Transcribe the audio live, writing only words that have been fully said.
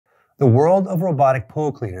The world of robotic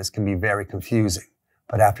pool cleaners can be very confusing,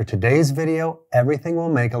 but after today's video, everything will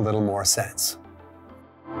make a little more sense.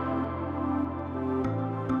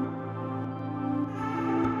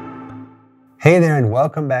 Hey there and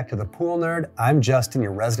welcome back to The Pool Nerd. I'm Justin,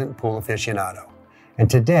 your resident pool aficionado. And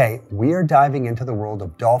today, we are diving into the world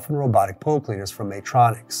of Dolphin Robotic pool cleaners from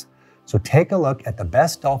Maytronics. So take a look at the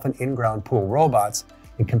best Dolphin in-ground pool robots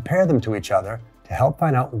and compare them to each other to help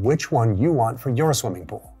find out which one you want for your swimming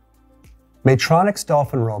pool. Maytronics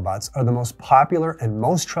Dolphin robots are the most popular and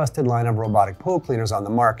most trusted line of robotic pool cleaners on the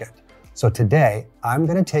market. So today, I'm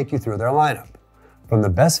going to take you through their lineup. From the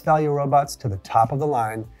best value robots to the top of the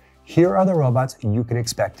line, here are the robots you can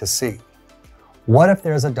expect to see. What if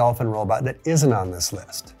there's a Dolphin robot that isn't on this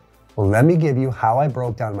list? Well, let me give you how I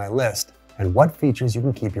broke down my list and what features you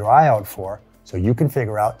can keep your eye out for so you can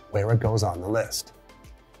figure out where it goes on the list.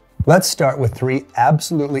 Let's start with 3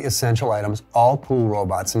 absolutely essential items all pool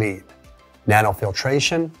robots need: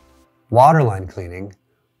 nanofiltration, waterline cleaning,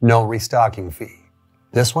 no restocking fee.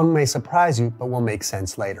 This one may surprise you, but will make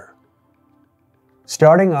sense later.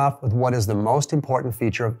 Starting off with what is the most important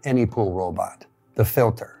feature of any pool robot, the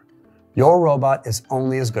filter. Your robot is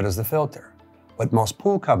only as good as the filter. What most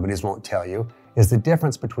pool companies won't tell you is the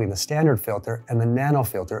difference between the standard filter and the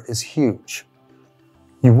NanoFilter is huge.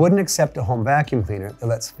 You wouldn't accept a home vacuum cleaner that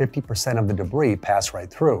lets 50% of the debris pass right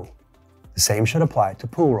through. The same should apply to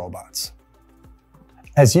pool robots.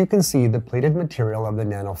 As you can see, the pleated material of the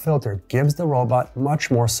NanoFilter gives the robot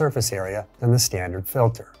much more surface area than the standard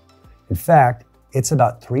filter. In fact, it's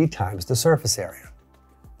about 3 times the surface area.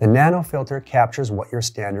 The NanoFilter captures what your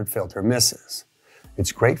standard filter misses.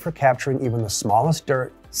 It's great for capturing even the smallest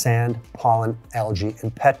dirt, sand, pollen, algae,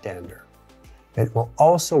 and pet dander. It will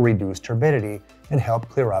also reduce turbidity and help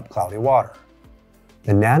clear up cloudy water.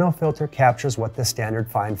 The NanoFilter captures what the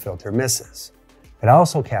standard fine filter misses. It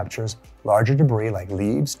also captures larger debris like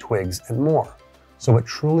leaves, twigs, and more, so it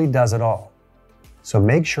truly does it all. So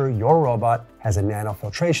make sure your robot has a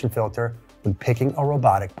nanofiltration filter when picking a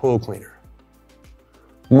robotic pool cleaner.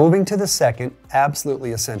 Moving to the second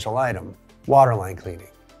absolutely essential item, waterline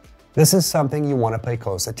cleaning. This is something you want to pay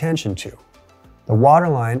close attention to. The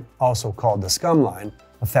waterline, also called the scum line,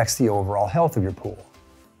 affects the overall health of your pool.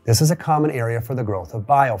 This is a common area for the growth of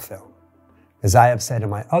biofilm. As I have said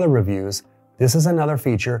in my other reviews, this is another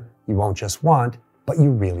feature you won't just want, but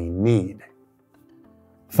you really need.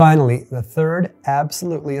 Finally, the third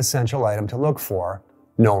absolutely essential item to look for,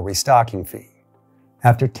 no restocking fee.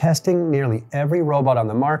 After testing nearly every robot on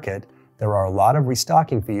the market, there are a lot of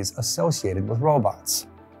restocking fees associated with robots.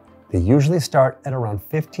 They usually start at around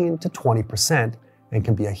 15 to 20% and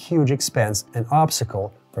can be a huge expense and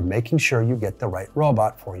obstacle for making sure you get the right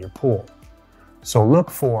robot for your pool. So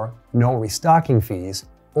look for no restocking fees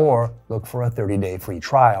or look for a 30-day free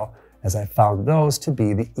trial, as I found those to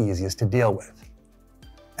be the easiest to deal with.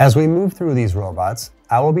 As we move through these robots,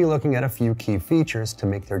 I will be looking at a few key features to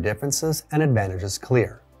make their differences and advantages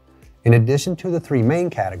clear. In addition to the 3 main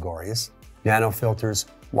categories, nanofilters,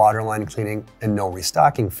 waterline cleaning, and no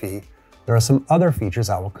restocking fee, there are some other features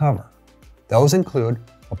I will cover. Those include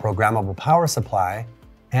a programmable power supply,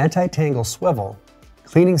 anti-tangle swivel,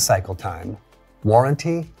 cleaning cycle time,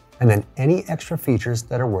 warranty, and then any extra features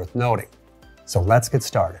that are worth noting. So let's get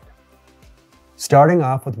started. Starting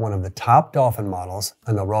off with one of the top Dolphin models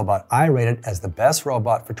and the robot I rated as the best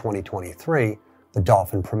robot for 2023, the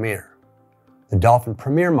Dolphin Premier. The Dolphin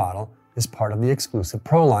Premier model is part of the exclusive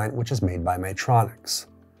Pro line, which is made by Maytronics.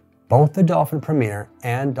 Both the Dolphin Premier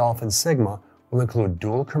and Dolphin Sigma will include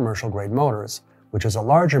dual commercial grade motors, which is a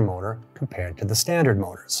larger motor compared to the standard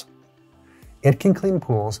motors. It can clean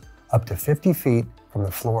pools up to 50 feet from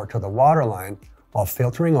the floor to the water line while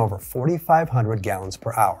filtering over 4,500 gallons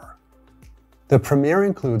per hour. The Premier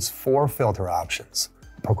includes 4 filter options: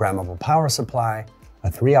 a programmable power supply, a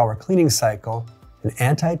 3-hour cleaning cycle, an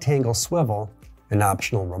anti-tangle swivel, an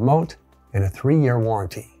optional remote, and a 3-year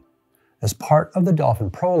warranty. As part of the Dolphin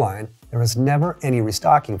Pro line, there is never any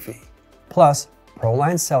restocking fee. Plus, Pro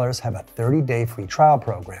line sellers have a 30-day free trial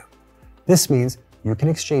program. This means you can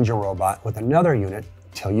exchange your robot with another unit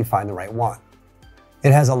until you find the right one.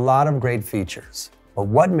 It has a lot of great features, but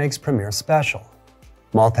what makes Premier special?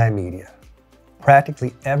 Multimedia.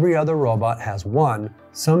 Practically every other robot has 1,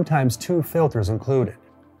 sometimes 2 filters included,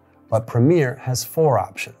 but Premier has 4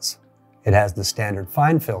 options. It has the standard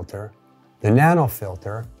fine filter, the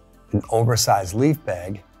NanoFilter, an oversized leaf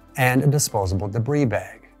bag, and a disposable debris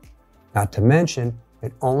bag. Not to mention,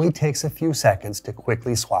 it only takes a few seconds to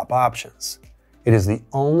quickly swap options. It is the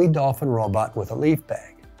only Dolphin robot with a leaf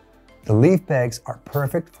bag. The leaf bags are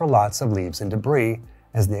perfect for lots of leaves and debris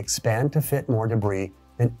as they expand to fit more debris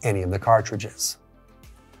than any of the cartridges.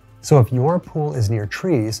 So if your pool is near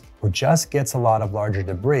trees or just gets a lot of larger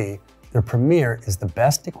debris, the Premier is the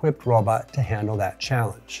best equipped robot to handle that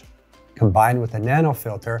challenge. Combined with a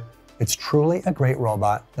NanoFilter, it's truly a great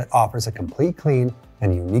robot that offers a complete clean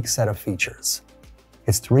and unique set of features.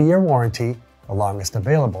 Its 3-year warranty, the longest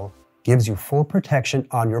available, gives you full protection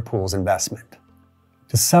on your pool's investment.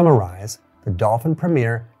 To summarize, the Dolphin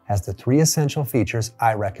Premier has the 3 essential features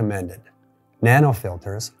I recommended: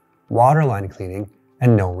 NanoFilters, waterline cleaning,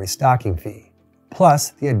 and no restocking fee, plus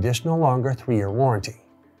the additional longer 3-year warranty,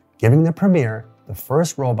 giving the Premier the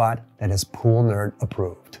first robot that is Pool Nerd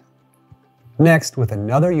approved. Next, with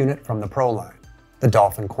another unit from the Pro line, the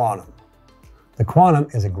Dolphin Quantum. The Quantum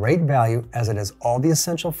is a great value as it has all the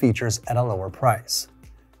essential features at a lower price.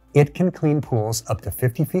 It can clean pools up to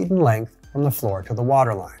 50 feet in length from the floor to the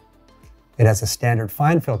waterline. It has a standard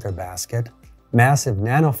fine filter basket, massive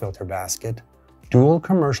NanoFilter basket, dual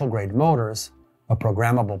commercial grade motors, a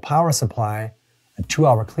programmable power supply, a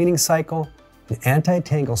 2-hour cleaning cycle, an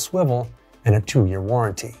anti-tangle swivel, and a 2-year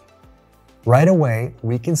warranty. Right away,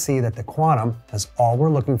 we can see that the Quantum has all we're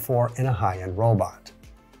looking for in a high-end robot: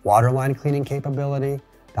 waterline cleaning capability,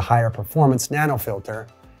 the higher performance NanoFilter,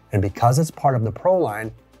 and because it's part of the Pro line,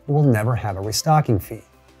 it will never have a restocking fee,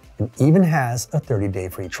 and even has a 30-day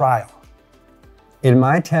free trial. In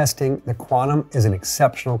my testing, the Quantum is an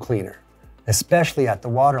exceptional cleaner, especially at the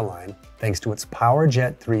waterline, thanks to its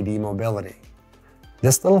PowerJet 3D mobility.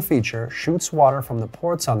 This little feature shoots water from the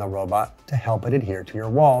ports on the robot to help it adhere to your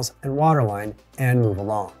walls and waterline and move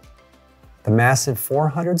along. The massive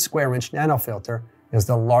 400 square inch NanoFilter is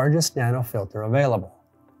the largest NanoFilter available.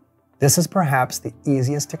 This is perhaps the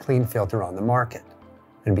easiest to clean filter on the market,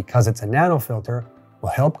 and because it's a NanoFilter, will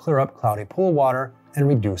help clear up cloudy pool water and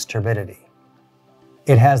reduce turbidity.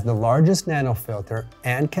 It has the largest NanoFilter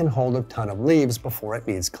and can hold a ton of leaves before it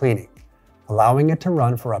needs cleaning, allowing it to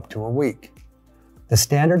run for up to a week. The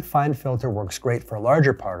standard fine filter works great for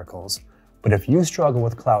larger particles, but if you struggle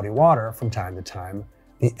with cloudy water from time to time,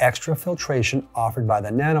 the extra filtration offered by the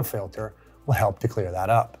NanoFilter will help to clear that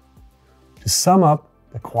up. To sum up,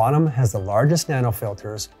 the Quantum has the largest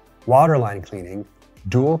NanoFilters, waterline cleaning,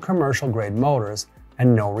 dual commercial grade motors,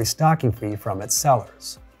 and no restocking fee from its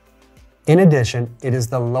sellers. In addition, it is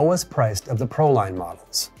the lowest priced of the Pro line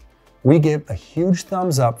models. We give a huge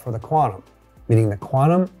thumbs up for the Quantum, meaning the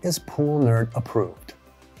Quantum is Pool Nerd approved.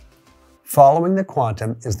 Following the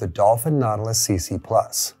Quantum is the Dolphin Nautilus CC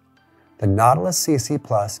Plus. The Nautilus CC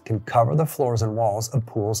Plus can cover the floors and walls of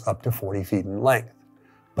pools up to 40 feet in length,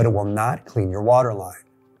 but it will not clean your water line.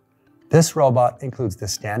 This robot includes the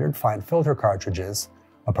standard fine filter cartridges,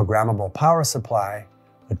 a programmable power supply,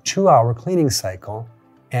 a 2-hour cleaning cycle,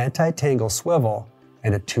 anti-tangle swivel,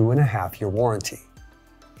 and a 2.5-year warranty.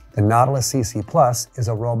 The Nautilus CC Plus is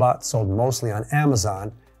a robot sold mostly on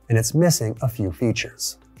Amazon, and it's missing a few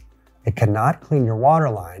features. It cannot clean your water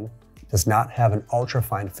line, does not have an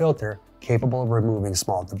ultra-fine filter capable of removing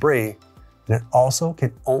small debris, and it also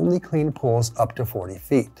can only clean pools up to 40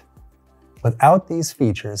 feet. Without these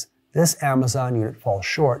features, this Amazon unit falls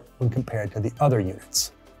short when compared to the other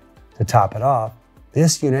units. To top it off,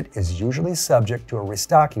 this unit is usually subject to a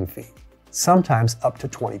restocking fee, sometimes up to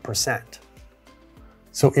 20%.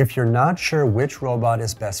 So if you're not sure which robot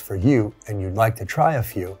is best for you and you'd like to try a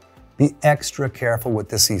few, be extra careful with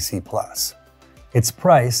the CC Plus. Its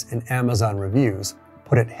price and Amazon reviews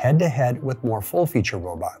put it head-to-head with more full-feature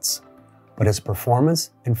robots, but its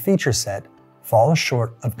performance and feature set fall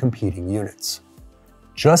short of competing units.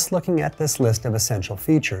 Just looking at this list of essential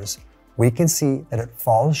features, we can see that it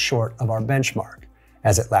falls short of our benchmark,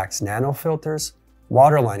 as it lacks NanoFilters,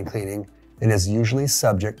 waterline cleaning, and is usually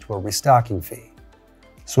subject to a restocking fee.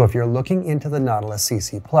 So if you're looking into the Nautilus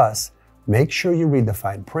CC Plus, make sure you read the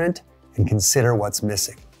fine print and consider what's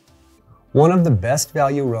missing. One of the best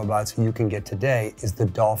value robots you can get today is the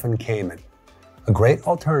Dolphin Cayman, a great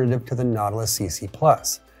alternative to the Nautilus CC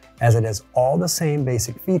Plus, as it has all the same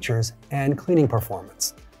basic features and cleaning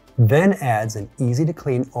performance, then adds an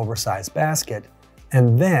easy-to-clean oversized basket,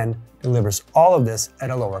 and then delivers all of this at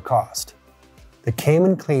a lower cost. The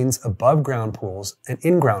Cayman cleans above-ground pools and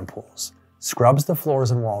in-ground pools, scrubs the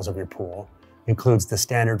floors and walls of your pool, includes the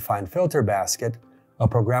standard fine filter basket, a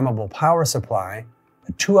programmable power supply,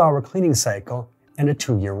 a 2-hour cleaning cycle, and a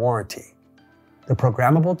 2-year warranty. The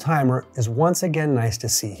programmable timer is once again nice to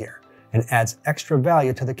see here and adds extra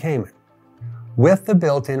value to the Cayman. With the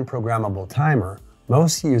built-in programmable timer,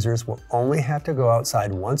 most users will only have to go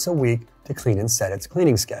outside once a week to clean and set its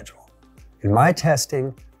cleaning schedule. In my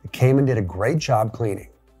testing, the Cayman did a great job cleaning.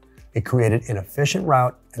 It created an efficient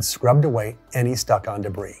route and scrubbed away any stuck-on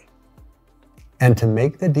debris. And to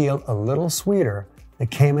make the deal a little sweeter, the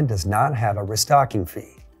Cayman does not have a restocking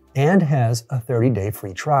fee and has a 30-day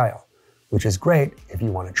free trial, which is great if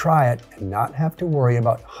you want to try it and not have to worry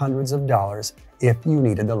about hundreds of dollars if you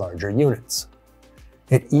needed the larger units.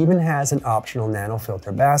 It even has an optional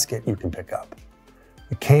NanoFilter basket you can pick up.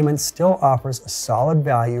 The Cayman still offers a solid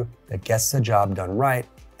value that gets the job done right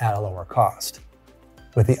at a lower cost.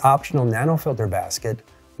 With the optional NanoFilter basket,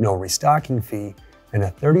 no restocking fee, and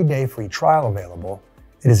a 30-day free trial available,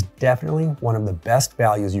 it is definitely one of the best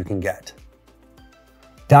values you can get.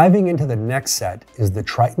 Diving into the next set is the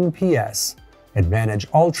Triton PS, Advantage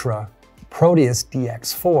Ultra, Proteus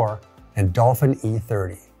DX4, and Dolphin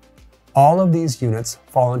E30. All of these units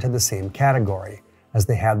fall into the same category, as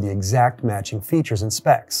they have the exact matching features and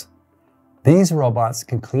specs. These robots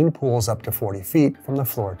can clean pools up to 40 feet from the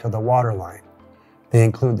floor to the waterline. They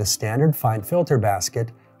include the standard fine filter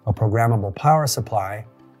basket, a programmable power supply,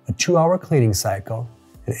 a 2-hour cleaning cycle,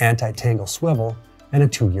 an anti-tangle swivel, and a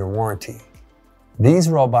 2-year warranty. These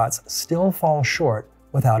robots still fall short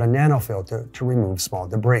without a nanofilter to remove small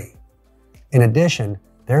debris. In addition,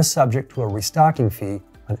 they're subject to a restocking fee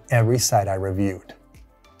on every site I reviewed.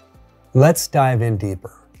 Let's dive in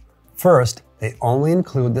deeper. First, they only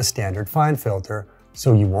include the standard fine filter,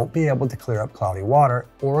 so you won't be able to clear up cloudy water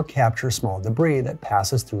or capture small debris that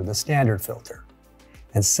passes through the standard filter.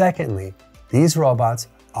 And secondly, these robots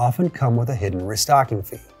often come with a hidden restocking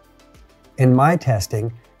fee. In my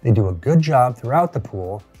testing, they do a good job throughout the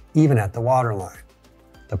pool, even at the waterline.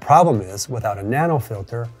 The problem is, without a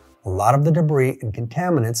nanofilter, a lot of the debris and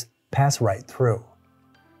contaminants pass right through.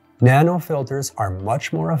 NanoFilters are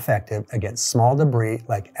much more effective against small debris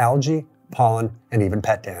like algae, pollen, and even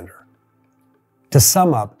pet dander. To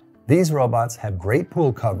sum up, these robots have great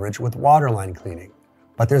pool coverage with waterline cleaning,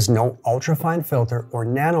 but there's no ultrafine filter or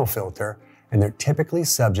nanofilter, and they're typically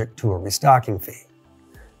subject to a restocking fee.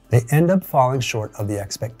 They end up falling short of the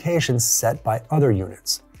expectations set by other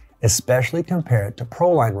units, especially compared to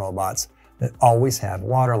ProLine robots that always have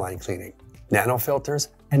waterline cleaning, nanofilters,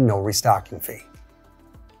 and no restocking fee.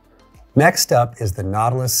 Next up is the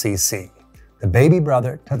Nautilus CC, the baby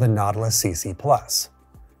brother to the Nautilus CC Plus.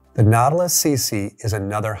 The Nautilus CC is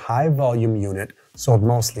another high-volume unit sold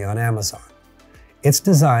mostly on Amazon. It's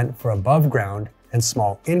designed for above-ground and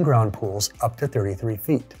small in-ground pools up to 33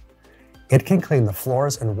 feet. It can clean the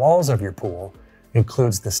floors and walls of your pool,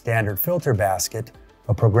 includes the standard filter basket,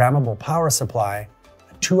 a programmable power supply,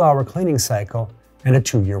 a 2-hour cleaning cycle, and a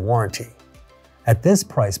 2-year warranty. At this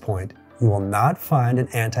price point, you will not find an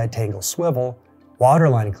anti-tangle swivel,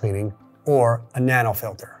 waterline cleaning, or a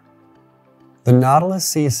nanofilter. The Nautilus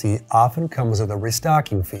CC often comes with a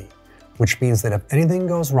restocking fee, which means that if anything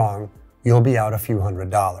goes wrong, you'll be out a few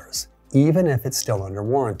 $100s, even if it's still under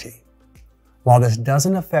warranty. While this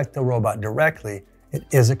doesn't affect the robot directly, it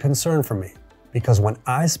is a concern for me, because when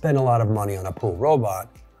I spend a lot of money on a pool robot,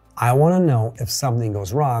 I want to know if something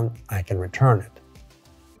goes wrong, I can return it.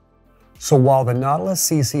 So while the Nautilus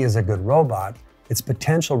CC is a good robot, its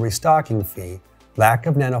potential restocking fee, lack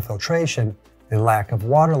of nanofiltration, and lack of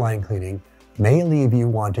waterline cleaning may leave you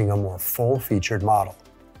wanting a more full-featured model.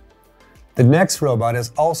 The next robot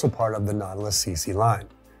is also part of the Nautilus CC line,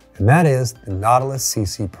 and that is the Nautilus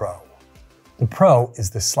CC Pro. The Pro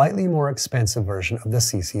is the slightly more expensive version of the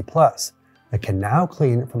CC Plus that can now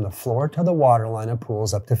clean from the floor to the waterline of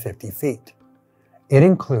pools up to 50 feet. It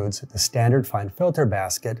includes the standard fine filter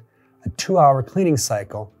basket, a 2-hour cleaning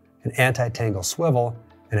cycle, an anti-tangle swivel,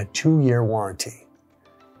 and a 2-year warranty.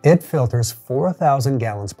 It filters 4,000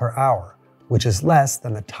 gallons per hour, which is less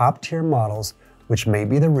than the top-tier models, which may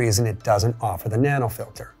be the reason it doesn't offer the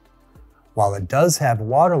nanofilter. While it does have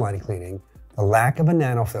waterline cleaning, the lack of a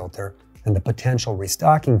nanofilter and the potential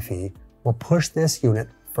restocking fee will push this unit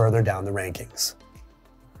further down the rankings.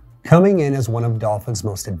 Coming in as one of Dolphin's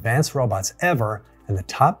most advanced robots ever and the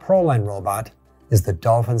top ProLine robot is the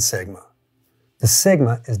Dolphin Sigma. The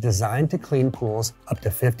Sigma is designed to clean pools up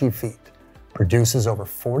to 50 feet, produces over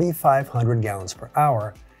 4,500 gallons per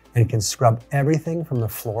hour, and can scrub everything from the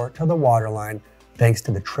floor to the waterline thanks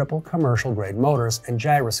to the triple commercial-grade motors and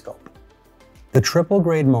gyroscope. The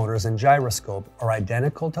triple-grade motors and gyroscope are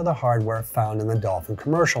identical to the hardware found in the Dolphin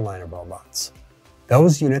commercial line of robots.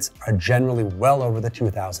 Those units are generally well over the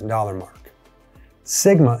 $2,000 mark.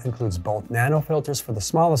 Sigma includes both nanofilters for the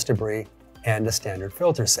smallest debris and a standard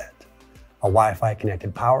filter set, a Wi-Fi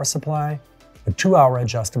connected power supply, a 2-hour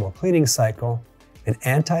adjustable cleaning cycle, an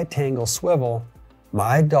anti-tangle swivel,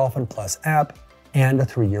 My Dolphin Plus app, and a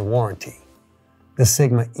 3-year warranty. The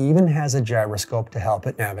Sigma even has a gyroscope to help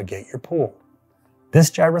it navigate your pool. This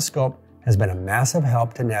gyroscope has been a massive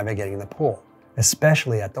help to navigating the pool,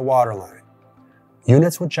 especially at the waterline.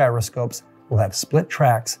 Units with gyroscopes will have split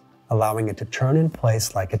tracks, allowing it to turn in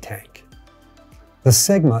place like a tank. The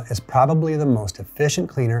Sigma is probably the most efficient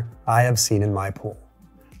cleaner I have seen in my pool.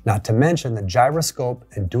 Not to mention the gyroscope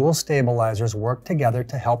and dual stabilizers work together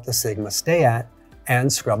to help the Sigma stay at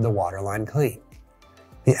and scrub the waterline clean.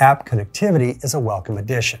 The app connectivity is a welcome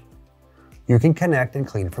addition. You can connect and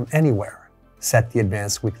clean from anywhere, set the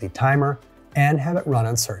advanced weekly timer, and have it run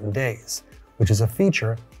on certain days, which is a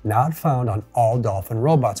feature not found on all Dolphin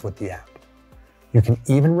robots with the app. You can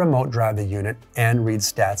even remote drive the unit and read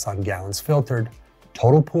stats on gallons filtered,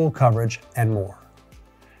 total pool coverage, and more.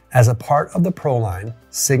 As a part of the Pro line,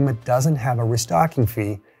 Sigma doesn't have a restocking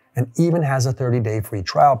fee and even has a 30-day free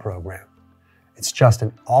trial program. It's just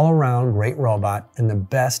an all-around great robot and the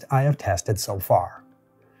best I have tested so far.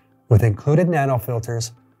 With included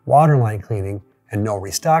NanoFilters, waterline cleaning, and no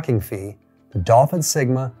restocking fee, the Dolphin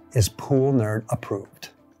Sigma is Pool Nerd approved.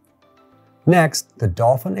 Next, the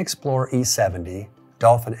Dolphin Explorer E70,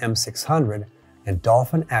 Dolphin M600, and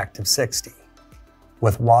Dolphin Active 60.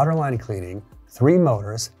 With waterline cleaning, 3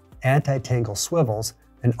 motors, anti-tangle swivels,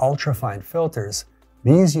 and ultrafine filters,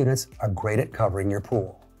 these units are great at covering your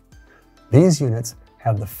pool. These units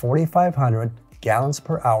have the 4,500 gallons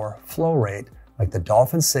per hour flow rate like the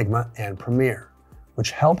Dolphin Sigma and Premier,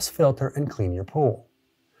 which helps filter and clean your pool.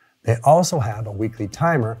 They also have a weekly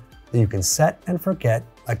timer that you can set and forget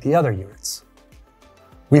like the other units.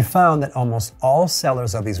 We found that almost all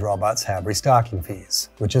sellers of these robots have restocking fees,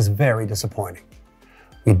 which is very disappointing.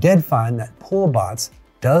 We did find that PoolBots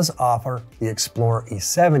does offer the Explorer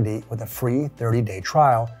E70 with a free 30-day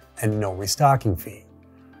trial and no restocking fee,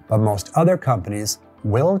 but most other companies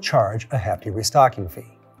will charge a hefty restocking fee.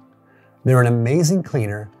 They're an amazing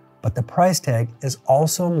cleaner, but the price tag is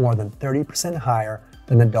also more than 30% higher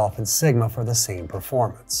than the Dolphin Sigma for the same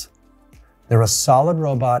performance. They're a solid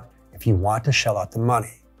robot if you want to shell out the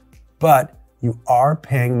money, but you are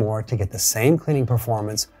paying more to get the same cleaning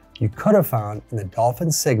performance you could have found in the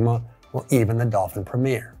Dolphin Sigma or even the Dolphin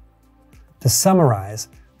Premier. To summarize,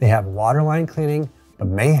 they have waterline cleaning but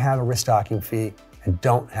may have a restocking fee and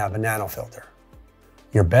don't have a NanoFilter.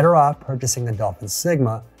 You're better off purchasing the Dolphin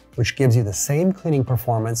Sigma, which gives you the same cleaning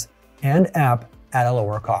performance and app at a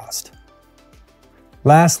lower cost.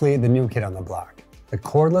 Lastly, the new kid on the block, the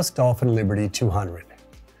cordless Dolphin Liberty 200.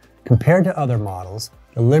 Compared to other models,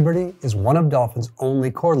 the Liberty is one of Dolphin's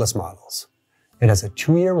only cordless models. It has a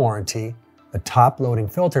 2-year warranty, a top-loading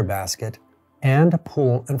filter basket, and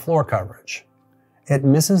pool and floor coverage. It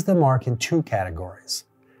misses the mark in 2 categories.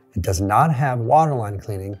 It does not have waterline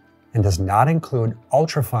cleaning and does not include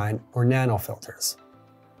ultrafine or NanoFilters.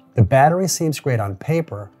 The battery seems great on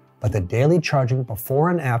paper, but the daily charging before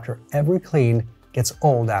and after every clean gets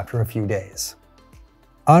old after a few days.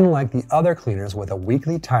 Unlike the other cleaners with a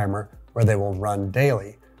weekly timer where they will run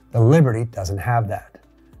daily, the Liberty doesn't have that.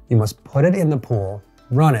 You must put it in the pool,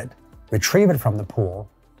 run it, retrieve it from the pool,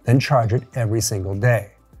 then charge it every single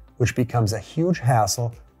day, which becomes a huge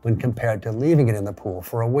hassle when compared to leaving it in the pool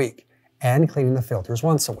for a week and cleaning the filters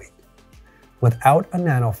once a week. Without a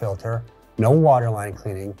NanoFilter, no waterline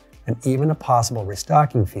cleaning, and even a possible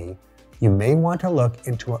restocking fee, you may want to look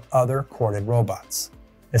into other corded robots,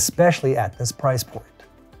 especially at this price point.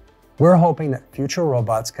 We're hoping that future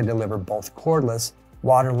robots can deliver both cordless,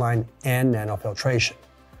 waterline, and nanofiltration.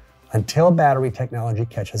 Until battery technology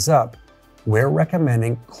catches up, we're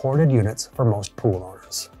recommending corded units for most pool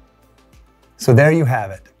owners. So there you have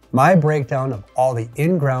it, my breakdown of all the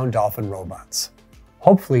in-ground Dolphin robots.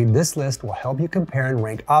 Hopefully this list will help you compare and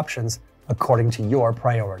rank options according to your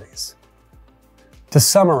priorities. To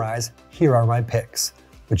summarize, here are my picks,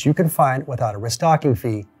 which you can find without a restocking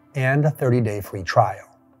fee and a 30-day free trial.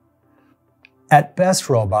 At best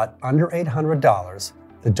robot under $800,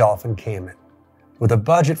 the Dolphin came in. With a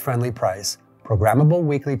budget-friendly price, programmable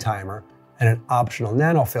weekly timer, and an optional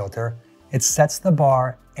NanoFilter, it sets the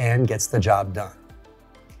bar and gets the job done.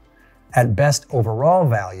 At best overall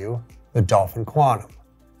value, the Dolphin Quantum.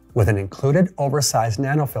 With an included oversized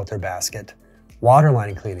NanoFilter basket,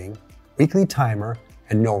 waterline cleaning, weekly timer,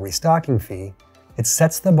 and no restocking fee, it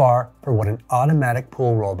sets the bar for what an automatic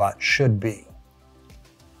pool robot should be.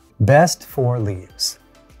 Best for leaves,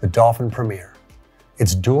 the Dolphin Premier.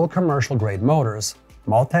 Its dual commercial-grade motors,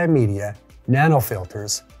 multimedia,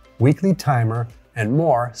 NanoFilters, weekly timer, and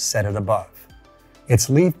more set it above. Its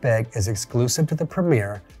leaf bag is exclusive to the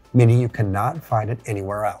Premier, meaning you cannot find it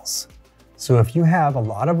anywhere else. So if you have a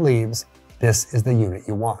lot of leaves, this is the unit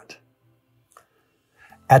you want.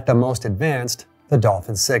 At the most advanced, the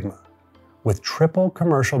Dolphin Sigma. With triple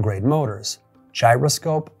commercial-grade motors,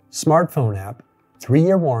 gyroscope, smartphone app,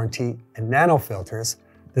 3-year warranty, and NanoFilters,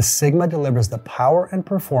 the Sigma delivers the power and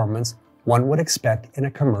performance one would expect in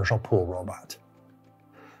a commercial pool robot.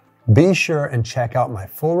 Be sure and check out my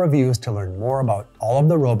full reviews to learn more about all of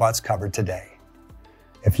the robots covered today.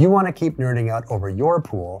 If you want to keep nerding out over your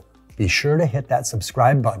pool, be sure to hit that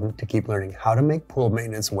subscribe button to keep learning how to make pool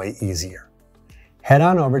maintenance way easier. Head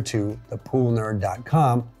on over to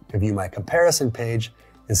thepoolnerd.com to view my comparison page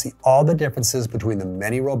and see all the differences between the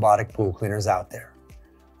many robotic pool cleaners out there.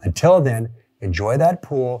 Until then, enjoy that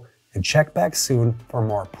pool and check back soon for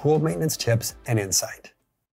more pool maintenance tips and insight.